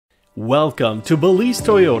Welcome to Balise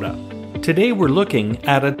Toyota. Today we're looking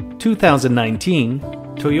at a 2019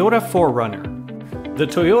 Toyota 4Runner. The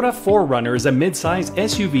Toyota 4Runner is a mid-size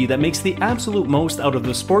SUV that makes the absolute most out of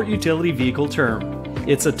the sport utility vehicle term.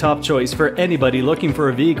 It's a top choice for anybody looking for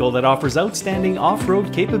a vehicle that offers outstanding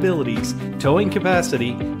off-road capabilities, towing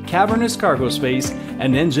capacity, cavernous cargo space,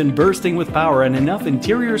 an engine bursting with power, and enough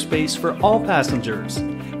interior space for all passengers.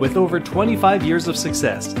 With over 25 years of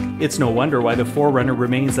success, it's no wonder why the 4Runner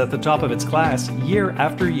remains at the top of its class year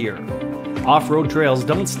after year. Off-road trails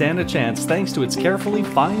don't stand a chance thanks to its carefully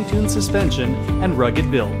fine-tuned suspension and rugged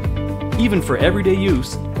build. Even for everyday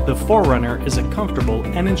use, the 4Runner is a comfortable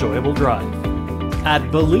and enjoyable drive. At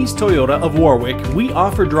Balise Toyota of Warwick, we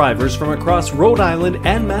offer drivers from across Rhode Island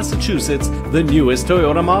and Massachusetts the newest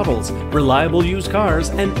Toyota models, reliable used cars,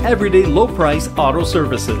 and everyday low-price auto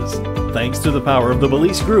services. Thanks to the power of the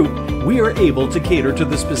Balise Group, we are able to cater to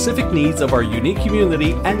the specific needs of our unique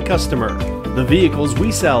community and customer. The vehicles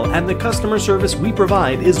we sell and the customer service we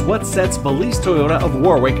provide is what sets Balise Toyota of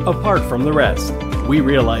Warwick apart from the rest. We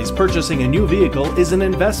realize purchasing a new vehicle is an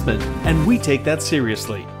investment, and we take that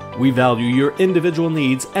seriously. We value your individual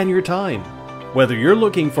needs and your time. Whether you're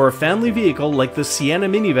looking for a family vehicle like the Sienna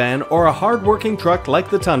minivan or a hard-working truck like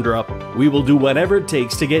the Tundra, we will do whatever it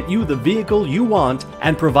takes to get you the vehicle you want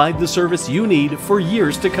and provide the service you need for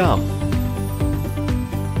years to come.